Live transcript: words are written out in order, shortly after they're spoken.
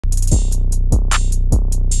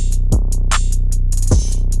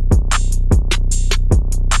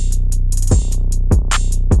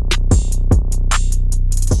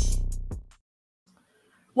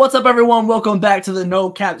What's up, everyone? Welcome back to the No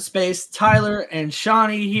Cap Space. Tyler and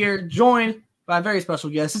Shawnee here, joined by a very special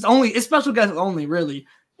guest. It's special guest only, really,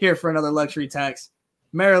 here for another luxury tax.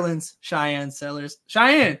 Maryland's Shyanne Sellers.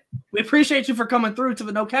 Shyanne, we appreciate you for coming through to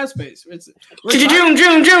the No Cap Space. Get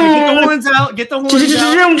the horns out. Get the horns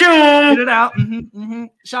out. Get it out.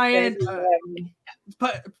 Cheyenne,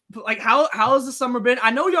 how has the summer been? I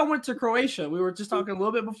know y'all went to Croatia. We were just talking a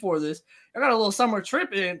little bit before this. I got a little summer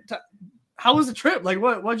trip in. How was the trip? Like,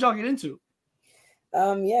 what did y'all get into?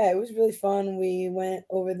 Yeah, it was really fun. We went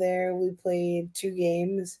over there. We played 2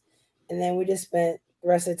 games, and then we just spent the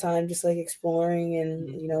rest of the time just like exploring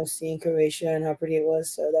and seeing Croatia and how pretty it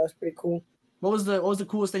was. So that was pretty cool. What was the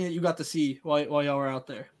coolest thing that you got to see while y'all were out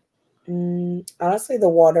there? Honestly, the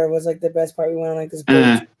water was like the best part. We went on like this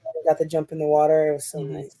boat. We got to jump in the water. It was so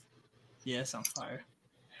nice. Yeah, sounds fire.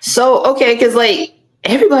 So okay, because like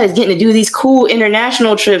everybody's getting to do these cool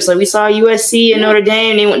international trips. Like we saw USC and Notre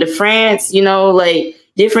Dame. They went to France. Like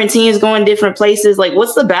different teams going different places. Like,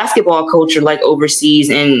 what's the basketball culture like overseas,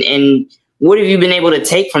 and what have you been able to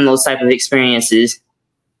take from those type of experiences?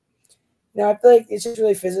 I feel like it's just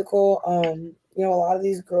really physical. A lot of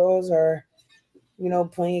these girls are,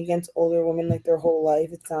 playing against older women like their whole life.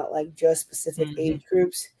 It's not like just specific age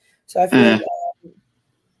groups. So I feel like,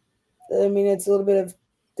 it's a little bit of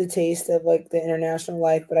the taste of like the international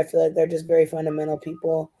life, but I feel like they're just very fundamental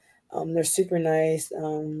people. They're super nice.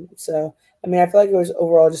 So I feel like it was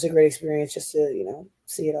overall just a great experience just to,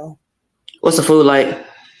 see it all. What's the food like?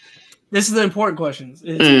 This is the important question. Is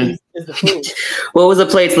the food. What was the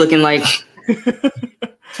plates looking like?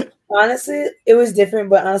 Honestly, it was different,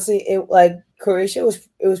 but honestly, Croatia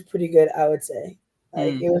was pretty good, I would say.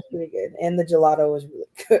 It was pretty good, and the gelato was really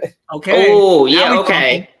good. Okay. Oh yeah.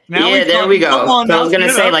 Okay. There we go. So I was gonna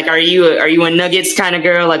say, like, are you a nuggets kind of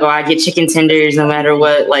girl? Like, I get chicken tenders no matter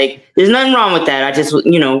what. Like, there's nothing wrong with that. I just,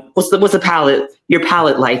 what's the palate? Your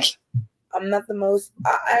palate like? I'm not the most.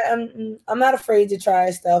 I'm not afraid to try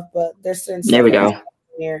stuff, but there's certain. There we go.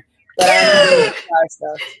 Here, but I'm afraid to try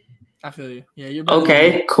stuff. I feel you. Yeah, you're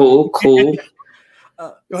okay. Cool. Go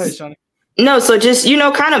ahead, Shawnee. No, so just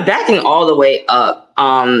kind of backing all the way up.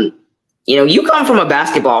 You come from a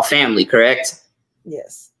basketball family, correct?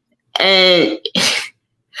 Yes. And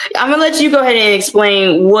I'm gonna let you go ahead and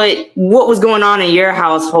explain what was going on in your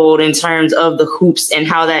household in terms of the hoops and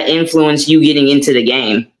how that influenced you getting into the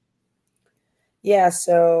game. Yeah,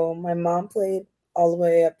 so my mom played all the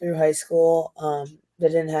way up through high school. They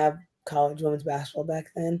didn't have college women's basketball back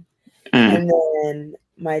then. And then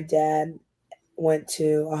my dad went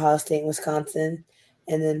to Ohio State in Wisconsin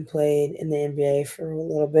and then played in the NBA for a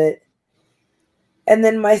little bit. And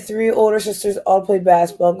then my 3 older sisters all played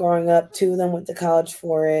basketball growing up. 2 of them went to college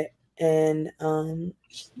for it. And,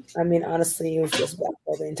 honestly, it was just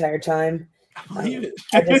basketball the entire time. I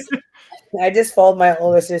just followed my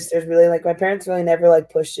older sisters really. Like, my parents really never,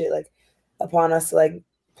 like, pushed it, like, upon us to, like,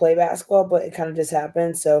 play basketball, but it kind of just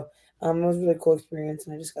happened. So it was a really cool experience,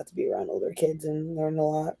 and I just got to be around older kids and learn a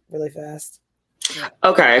lot really fast.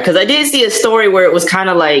 Okay, because I did see a story where it was kind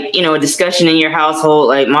of like, a discussion in your household.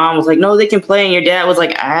 Like, mom was like, no, they can play. And your dad was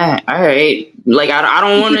like, all right. Like, I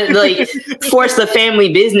don't want to, like, force the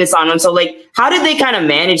family business on them. So, like, how did they kind of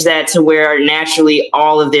manage that to where naturally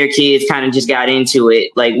all of their kids kind of just got into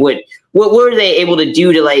it? Like, what were they able to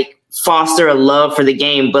do to, like, foster a love for the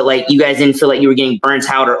game, but, like, you guys didn't feel like you were getting burnt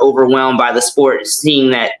out or overwhelmed by the sport,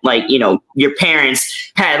 seeing that, like, your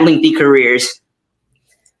parents had lengthy careers?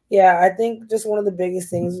 Yeah, I think just one of the biggest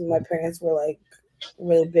things my parents were like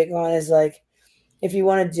really big on is like, if you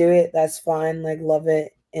want to do it, that's fine. Like, love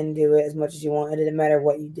it and do it as much as you want. It didn't matter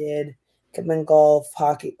what you did. It could have been golf,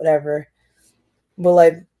 hockey, whatever. But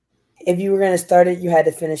like, if you were going to start it, you had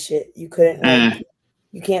to finish it. You couldn't, like,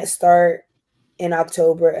 you can't start in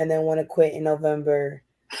October and then want to quit in November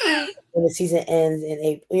when the season ends in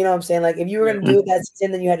April. You know what I'm saying? Like, if you were going to do it that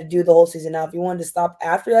season, then you had to do the whole season. Now, if you wanted to stop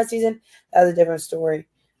after that season, that was a different story.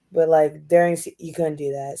 But, like, you couldn't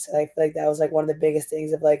do that. So I feel like that was, like, one of the biggest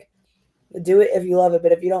things of, like, do it if you love it.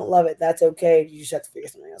 But if you don't love it, that's okay. You just have to figure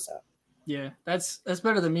something else out. Yeah, that's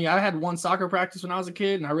better than me. I had one soccer practice when I was a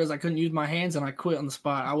kid, and I realized I couldn't use my hands, and I quit on the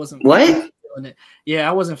spot. I wasn't feeling it. Yeah,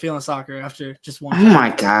 I wasn't feeling soccer after just one. Oh, my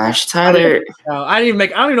gosh, Tyler. I don't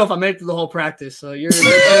even know if I made it through the whole practice, so you're better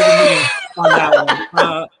than me on that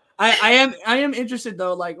one. I am interested,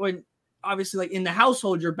 though, like, when – obviously, like, in the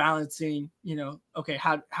household, you're balancing, okay,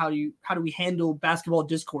 how do we handle basketball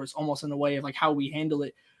discourse almost in a way of like how we handle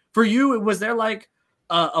it. For you, was there like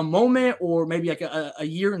a moment or maybe like a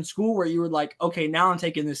year in school where you were like, okay, now I'm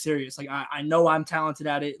taking this serious. Like, I know I'm talented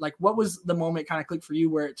at it. Like, what was the moment kind of click for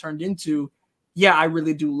you where it turned into, yeah, I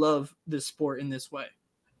really do love this sport in this way?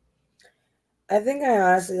 I think I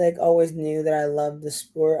honestly like always knew that I loved the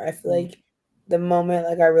sport. I feel like the moment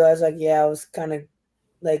like I realized like I was kind of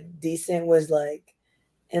like decent was like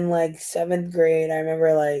in like 7th grade. I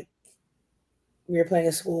remember like we were playing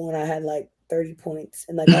a school and I had like 30 points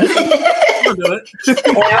and like I was like,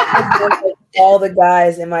 all the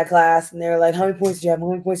guys in my class and they were like, "How many points did you have? How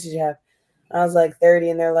many points did you have?" And I was like 30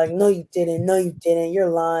 and they're like, "No, you didn't. No, you didn't. You're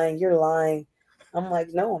lying. You're lying." I'm like,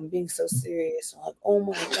 "No, I'm being so serious." I'm like, "Oh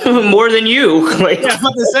my God." More than you. Like, yeah, I was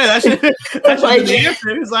about to say that's like the answer.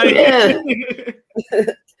 It's like, yeah.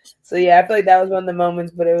 So yeah, I feel like that was one of the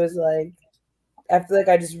moments, but it was like I feel like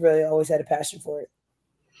I just really always had a passion for it.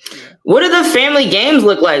 What do the family games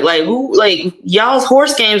look like? Like who? Like y'all's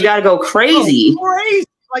horse games got to go crazy. Oh, crazy.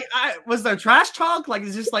 Like, was there trash talk? Like,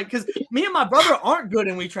 it's just like because me and my brother aren't good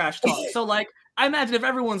and we trash talk. So like, I imagine if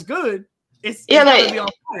everyone's good, it's like gonna be on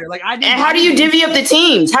fire. Like, and how do you divvy up the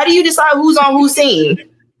teams? How do you decide who's on whose team?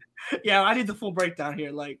 Yeah, I need the full breakdown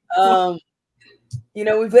here. Like, you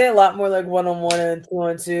know, we play a lot more like 1-on-1 and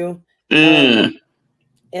 2-on-2.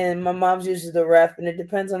 And my mom's usually the ref, and it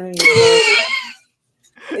depends on who you're going.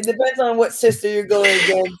 It depends on what sister you're going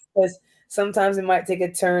against, because sometimes it might take a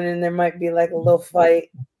turn and there might be like a little fight.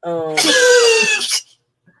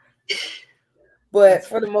 But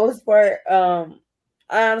for the most part, I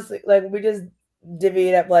honestly like we just divvy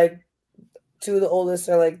it up. Like 2 of the oldest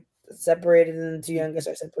are like separated, and the 2 youngest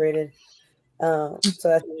are separated. So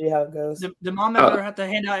that's usually how it goes. Did mom ever have to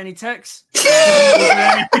hand out any texts?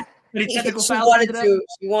 Any technical She fouls?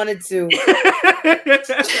 She wanted to.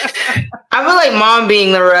 I feel like mom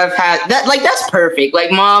being the ref has that. Like that's perfect. Like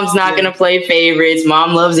mom's not gonna play favorites.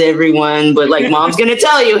 Mom loves everyone, but like mom's gonna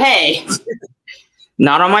tell you, "Hey,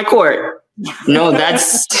 not on my court." No,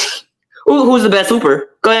 that's who's the best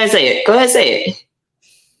hooper. Go ahead and say it. Go ahead and say it.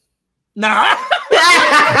 Nah.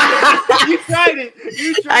 You tried it.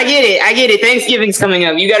 I get it. Thanksgiving's coming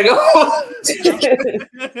up. You gotta go.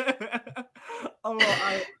 Oh,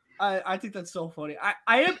 I think that's so funny.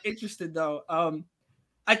 I am interested though.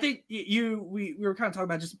 I think we were kind of talking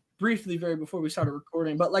about just briefly very before we started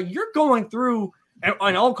recording, but like you're going through,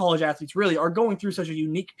 and all college athletes really are going through such a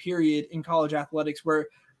unique period in college athletics where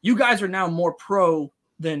you guys are now more pro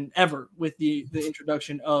than ever with the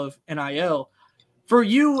introduction of NIL. For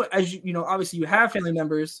you, as you know, obviously you have family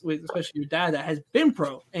members with, especially your dad, that has been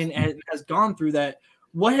pro and has gone through that.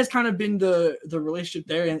 What has kind of been the relationship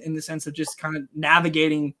there in the sense of just kind of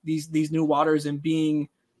navigating these new waters and being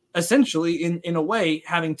essentially in a way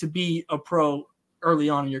having to be a pro early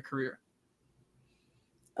on in your career?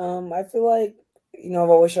 I feel like, you know, I've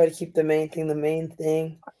always tried to keep the main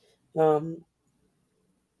thing.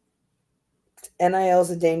 NIL is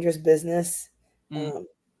a dangerous business.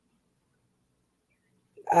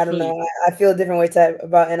 I don't know. I feel a different way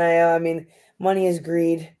about NIL. I mean, money is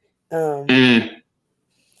greed.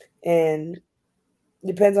 And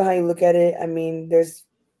depends on how you look at it. I mean, there's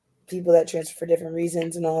people that transfer for different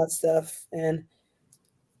reasons and all that stuff. And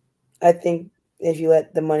I think if you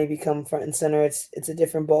let the money become front and center, it's a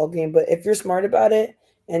different ball game. But if you're smart about it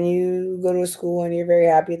and you go to a school and you're very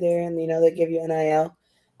happy there and, you know, they give you NIL,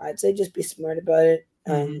 I'd say just be smart about it.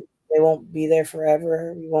 They won't be there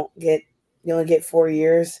forever. You only get 4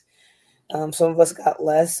 years. Some of us got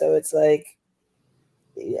less. So it's like,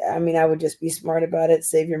 I mean, I would just be smart about it.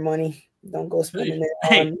 Save your money. Don't go spending it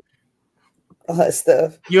on all that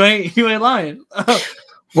stuff. You ain't lying.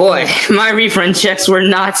 Boy, my refund checks were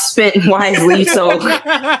not spent wisely, so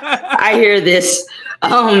I hear this.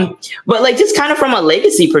 But like just kind of from a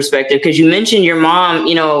legacy perspective, because you mentioned your mom,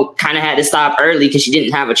 you know, kind of had to stop early because she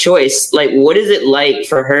didn't have a choice. Like, what is it like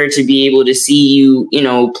for her to be able to see you, you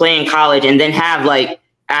know, play in college and then have like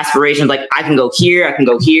aspirations like I can go here, I can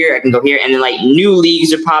go here, I can go here, and then like new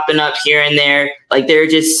leagues are popping up here and there. Like there are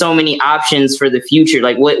just so many options for the future.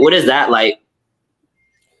 Like what is that like?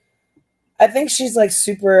 I think she's like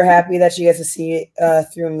super happy that she gets to see it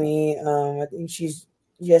through me. I think she's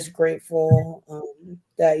just grateful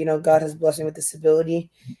that, you know, God has blessed me with this ability.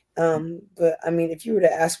 But I mean, if you were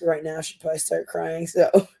to ask her right now, she'd probably start crying. So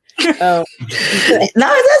no,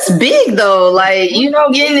 that's big though. Like, you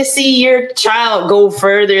know, getting to see your child go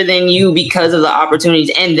further than you because of the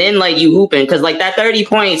opportunities, and then like you hooping, because like that 30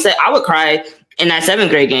 points, I would cry in that 7th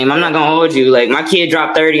grade game. I'm not gonna hold you. Like my kid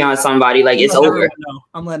dropped 30 on somebody. Like it's over.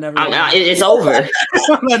 I'm letting everyone know. It's over.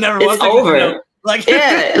 I'm letting everyone it's over. Like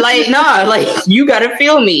yeah, like nah, like you gotta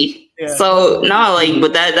feel me. Yeah. So no, like,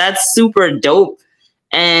 but that's super dope.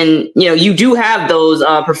 And you know, you do have those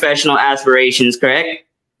professional aspirations, correct?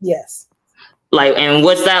 Yes. Like, and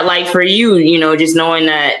what's that like for you? You know, just knowing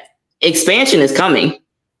that expansion is coming.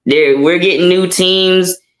 We're getting new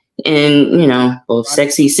teams. in, you know, both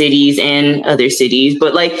sexy cities and other cities.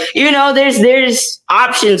 But like, you know, there's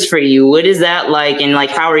options for you. What is that like? And like,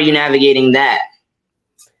 how are you navigating that?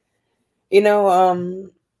 You know,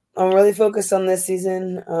 I'm really focused on this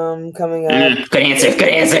season coming up. Good answer. Good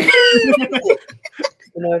answer.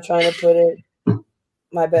 You know, trying to put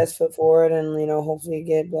my best foot forward and, you know, hopefully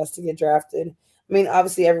get blessed to get drafted. I mean,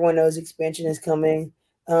 obviously everyone knows expansion is coming.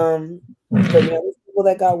 But, you know, there's people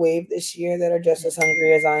that got waived this year that are just as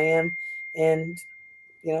hungry as I am. And,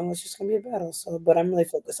 you know, it's just going to be a battle. So, but I'm really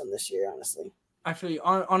focused on this year, honestly. I feel you.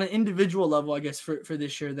 On an individual level, I guess, for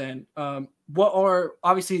this year then, what are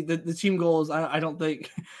obviously the team goals? I don't think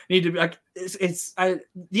need to be like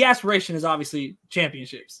the aspiration is obviously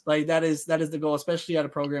championships. Like that is the goal, especially at a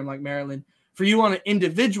program like Maryland. For you on an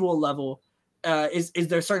individual level, is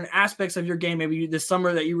there certain aspects of your game maybe this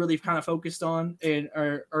summer that you really kind of focused on, and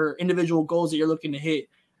or individual goals that you're looking to hit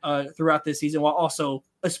throughout this season, while also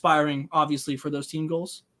aspiring obviously for those team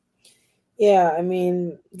goals? Yeah, I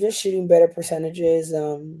mean, just shooting better percentages,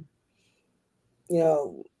 you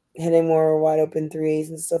know, hitting more wide open threes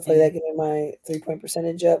and stuff like that, getting my 3-point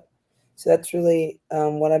percentage up. So that's really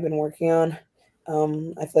what I've been working on.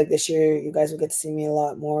 I feel like this year you guys will get to see me a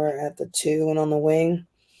lot more at the 2 and on the wing.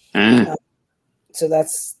 So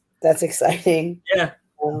that's exciting. Yeah.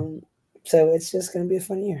 So it's just going to be a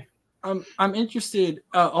fun year. I'm interested.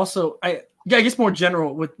 Also, I guess more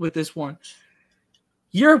general with this one.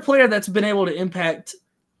 You're a player that's been able to impact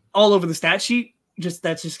all over the stat sheet.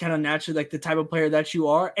 That's just kind of naturally like the type of player that you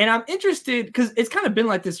are. And I'm interested because it's kind of been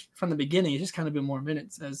like this from the beginning. It's just kind of been more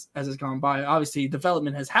minutes as it's gone by. Obviously,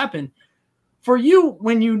 development has happened. For you,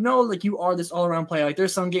 when you know like you are this all-around player, like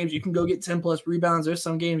there's some games you can go get 10+ rebounds. There's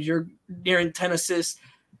some games you're nearing 10 assists.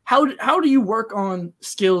 How do you work on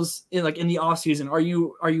skills in the off season? Are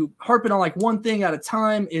you harping on like one thing at a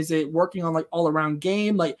time? Is it working on like all around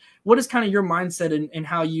game? Like what is kind of your mindset and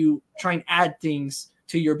how you try and add things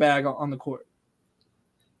to your bag on the court?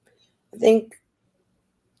 I think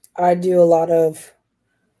I do a lot of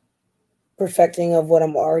perfecting of what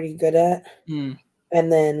I'm already good at.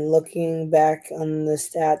 And then looking back on the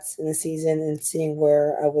stats in the season and seeing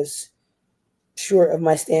where I was short of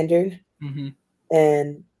my standard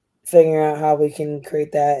and figuring out how we can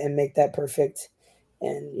create that and make that perfect.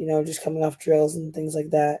 And, you know, just coming off drills and things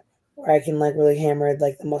like that where I can like really hammer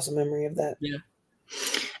like the muscle memory of that. Yeah.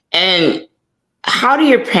 And how do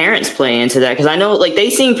your parents play into that? Because I know like they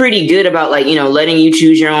seem pretty good about like, you know, letting you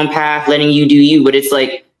choose your own path, letting you do you, but it's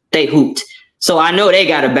like they hooped. So I know they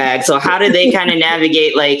got a bag. So how do they kind of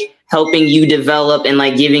navigate like helping you develop and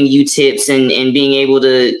like giving you tips and being able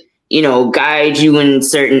to, you know, guide you in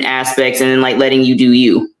certain aspects and then like letting you do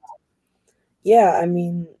you? Yeah, I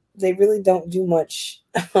mean, they really don't do much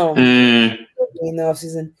in the off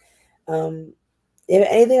season. If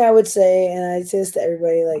anything, I would say, and I say this to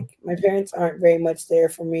everybody, like my parents aren't very much there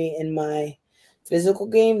for me in my physical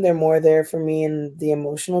game. They're more there for me in the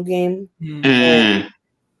emotional game. And,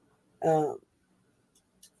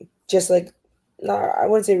 just like, I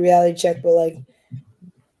wouldn't say reality check, but like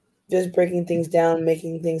just breaking things down,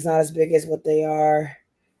 making things not as big as what they are.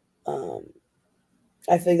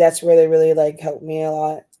 I think that's where they really like help me a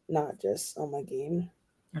lot, not just on my game.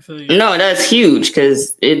 I feel you. No, that's huge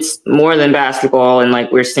because it's more than basketball. And like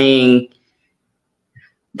we're seeing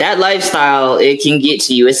that lifestyle, it can get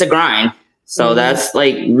to you. It's a grind. So that's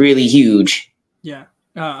like really huge. Yeah,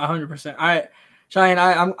 100%. Shyanne,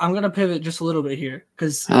 I'm going to pivot just a little bit here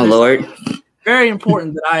because Lord, very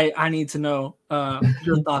important that I need to know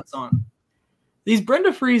your thoughts on these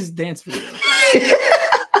Brenda Freeze dance videos.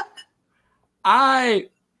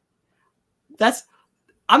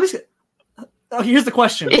 Here's the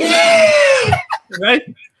question. Right?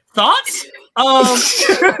 Thoughts?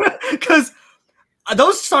 Because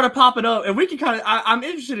those started popping up, and we can kind of. I'm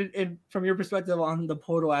interested in from your perspective on the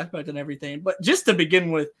portal aspect and everything. But just to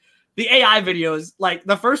begin with, the AI videos, like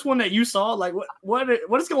the first one that you saw, like what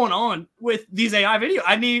is going on with these AI videos?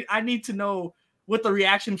 I need to know what the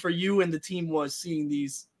reaction for you and the team was seeing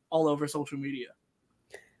these all over social media.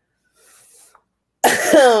 I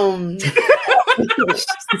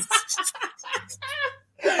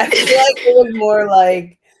feel like it was more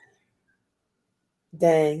like,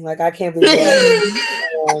 dang, like I can't believe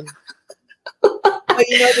that. But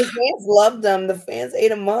you know, the fans loved them. The fans ate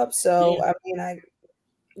them up. So yeah. I mean,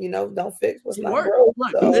 don't fix what's not broke.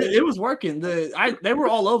 So. It was working. They were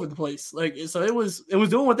all over the place. Like so, it was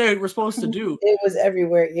doing what they were supposed to do. It was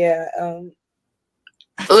everywhere. Yeah.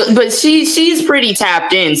 But she's pretty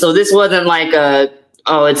tapped in. So this wasn't like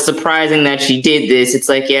it's surprising that she did this. It's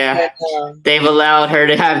like, they've allowed her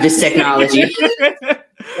to have this technology.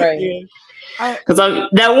 Right. Yeah. Because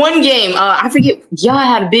that one game, I forget, y'all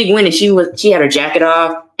had a big win, and she had her jacket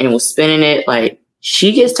off and was spinning it. Like,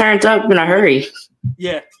 she gets turned up in a hurry.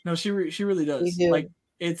 Yeah, no, she really does. do. Like,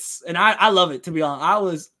 and I love it, to be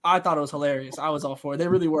honest. I thought it was hilarious. I was all for it. They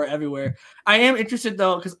really were everywhere. I am interested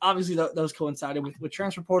though, because obviously those coincided with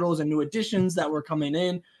transfer portals and new additions that were coming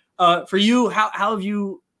in. For you, how have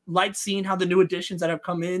you liked seeing how the new additions that have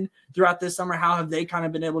come in throughout this summer, how have they kind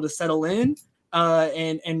of been able to settle in?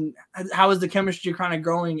 And how is the chemistry kind of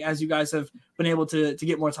growing as you guys have been able to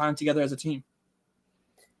get more time together as a team?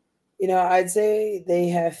 You know, I'd say they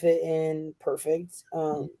have fit in perfect.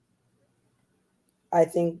 I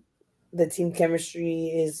think the team chemistry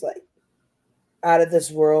is like out of this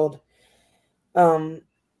world. You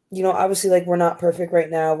know, obviously, like, we're not perfect right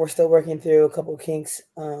now. We're still working through a couple of kinks.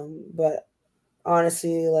 But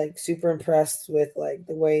honestly, like, super impressed with like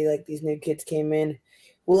the way like these new kids came in,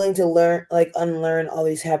 willing to learn, like, unlearn all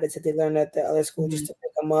these habits that they learned at the other school just to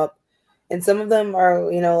pick them up. And some of them are,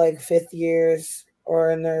 you know, like 5th years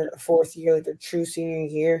or in their 4th year, like their true senior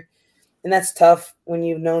year. And that's tough when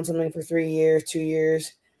you've known something for 3 years, 2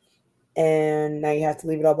 years, and now you have to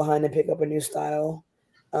leave it all behind and pick up a new style.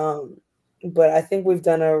 But I think we've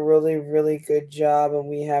done a really, really good job, and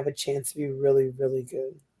we have a chance to be really, really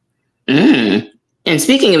good. And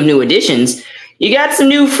speaking of new additions, you got some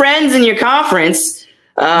new friends in your conference.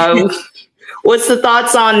 What's the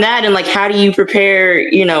thoughts on that? And like, how do you prepare,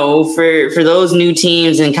 you know, for those new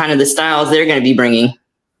teams and kind of the styles they're going to be bringing?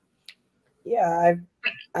 Yeah,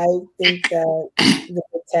 I think that the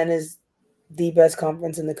Big Ten is the best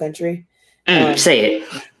conference in the country. Say it.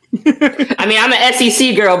 I mean, I'm an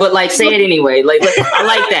SEC girl, but like, say it anyway. Like, I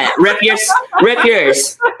like that. Rep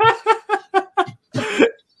yours.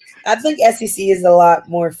 I think SEC is a lot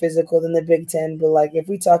more physical than the Big Ten, but like, if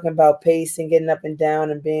we're talking about pace and getting up and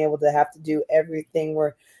down and being able to have to do everything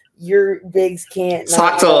where your bigs can't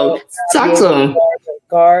talk to them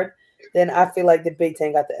guard, then I feel like the Big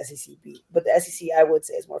Ten got the SEC beat. But the SEC, I would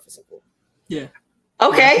say, is more physical. Yeah.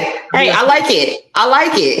 Okay. Hey, I like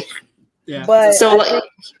it. Yeah. But so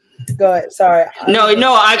go ahead. Sorry.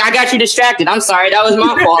 No, I got you distracted. I'm sorry. That was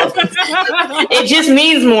my fault. It just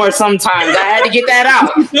means more sometimes. I had to get that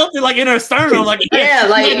out. You felt it like in her sternum, like yeah,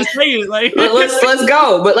 like let's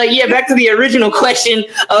go. But like, yeah, back to the original question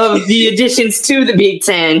of the additions to the Big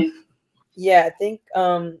Ten. Yeah, I think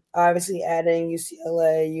obviously adding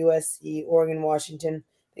UCLA, USC, Oregon, Washington,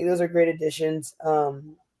 I think those are great additions.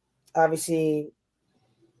 Obviously,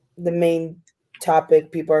 the main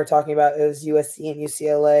topic people are talking about is USC and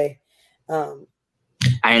UCLA.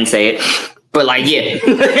 I didn't say it, but like, yeah,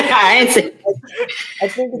 I didn't say it. I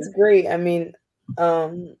think it's great. I mean,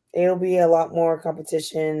 it'll be a lot more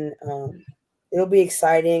competition. It'll be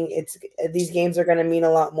exciting. These games are going to mean a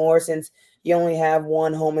lot more since you only have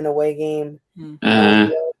one home and away game.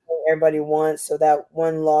 Everybody wants, so that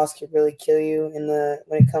one loss could really kill you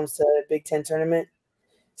when it comes to the Big Ten tournament.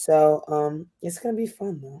 So it's going to be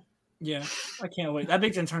fun though. Yeah, I can't wait. That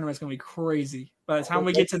Big Ten tournament is going to be crazy. By the time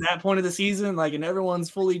we get to that point of the season, like, and everyone's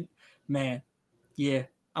fully, man, yeah,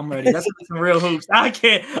 I'm ready. That's some real hoops. I'm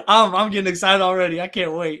getting excited already. I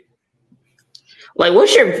can't wait. Like,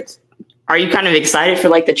 are you kind of excited for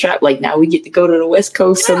like the trap? Like, now we get to go to the West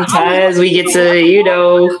Coast sometimes. We get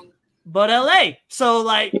to, But LA. So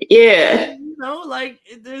like, yeah. Like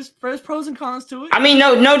there's pros and cons to it. I mean,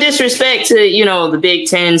 no disrespect to, the Big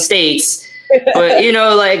Ten states. But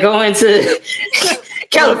like going to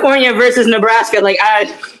California versus Nebraska, like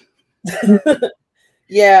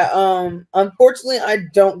yeah. Unfortunately, I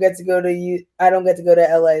don't get to go to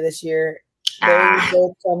LA this year. They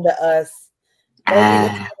both come to us.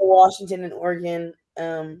 To Washington and Oregon.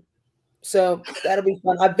 So that'll be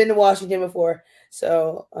fun. I've been to Washington before,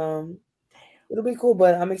 so it'll be cool.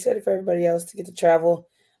 But I'm excited for everybody else to get to travel.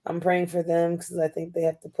 I'm praying for them because I think they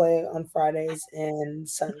have to play on Fridays and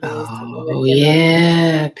Sundays. Oh,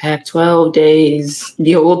 yeah. Pac-12 days.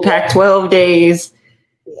 The old Pac-12 days.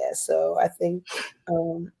 Yeah, so I think,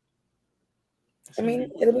 it'll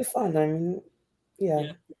be fun. I mean,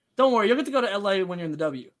 yeah. Don't worry. You'll get to go to LA when you're in the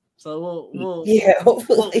W. So we'll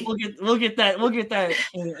hopefully. we'll get that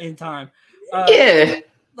in time. Yeah.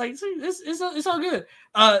 Like, see, it's all good.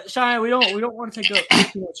 Shyanne, we don't want to take up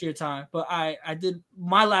too much of your time, but I did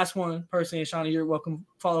my last one personally, and Shyanne, you're welcome.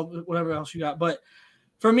 Follow whatever else you got. But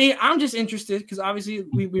for me, I'm just interested because obviously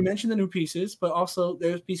we mentioned the new pieces, but also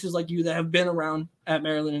there's pieces like you that have been around at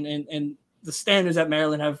Maryland, and the standards at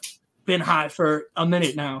Maryland have been high for a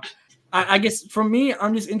minute now. I guess for me,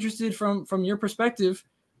 I'm just interested from your perspective.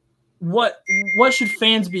 What should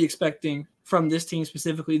fans be expecting from this team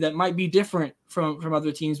specifically that might be different from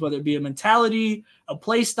other teams, whether it be a mentality, a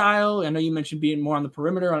play style? I know you mentioned being more on the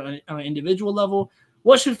perimeter on an individual level.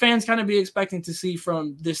 What should fans kind of be expecting to see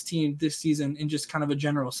from this team this season in just kind of a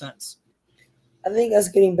general sense? I think us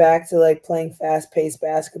getting back to like playing fast-paced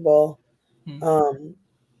basketball.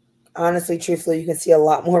 Honestly, truthfully, you can see a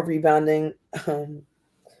lot more rebounding.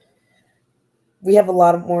 We have a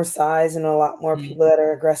lot of more size and a lot more people that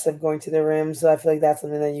are aggressive going to the rim. So I feel like that's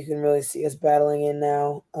something that you can really see us battling in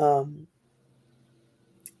now.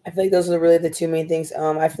 I feel like those are really the two main things.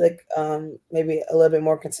 I feel like maybe a little bit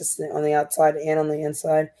more consistent on the outside and on the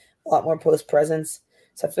inside, a lot more post presence.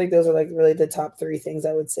 So I feel like those are like really the top three things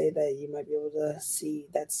I would say that you might be able to see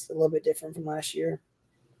that's a little bit different from last year.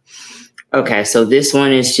 Okay, so this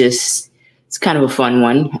one is it's kind of a fun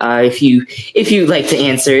one if you'd like to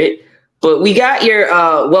answer it. But we got your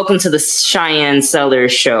welcome to the Shyanne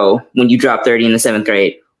Sellers show when you dropped 30 in the 7th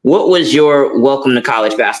grade. What was your welcome to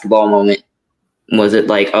college basketball moment? Was it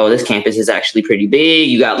like, oh, this campus is actually pretty big,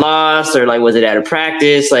 you got lost, or like was it at a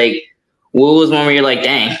practice? Like, what was one where you're like,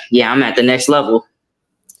 dang, yeah, I'm at the next level?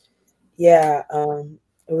 Yeah,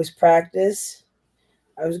 it was practice.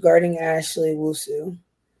 I was guarding Ashley Wusu.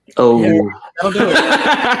 Oh, yeah, that'll do it.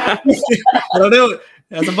 That'll do it.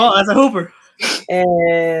 That's a ball. That's a hooper.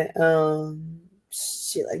 And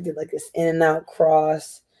she like did like this in and out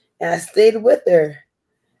cross, and I stayed with her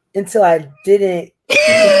until I didn't.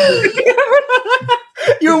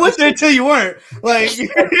 You were with her until you weren't. Like she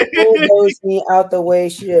bulldozed me out the way.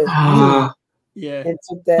 She did. Yeah, and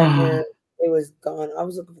took that, and it was gone. I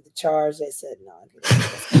was looking for the charge. They said no.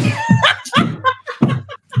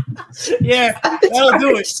 Yeah, that'll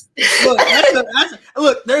do it.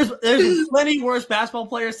 Look, there's plenty worse basketball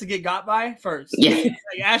players to get got by first. Yeah,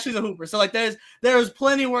 like Ashley's a hooper, so like there's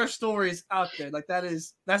plenty worse stories out there. Like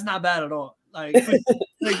that's not bad at all. Like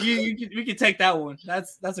we can take that one.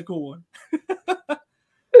 That's a cool one.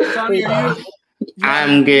 Johnny, are you?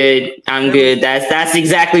 I'm good. That's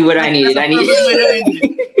exactly what I needed.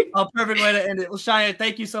 A perfect way to end it. Well, Shyanne,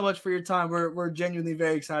 thank you so much for your time. We're genuinely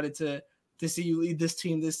very excited to see you lead this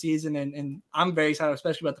team this season, and I'm very excited,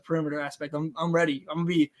 especially about the perimeter aspect. I'm ready.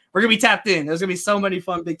 We're gonna be tapped in. There's gonna be so many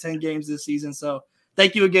fun Big Ten games this season. So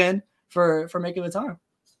thank you again for making the time.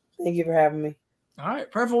 Thank you for having me. All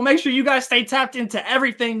right, perfect. Well, make sure you guys stay tapped into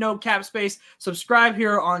everything No Cap Space. Subscribe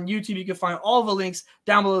here on YouTube. You can find all the links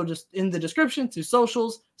down below just in the description to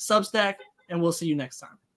socials, Substack, and we'll see you next time.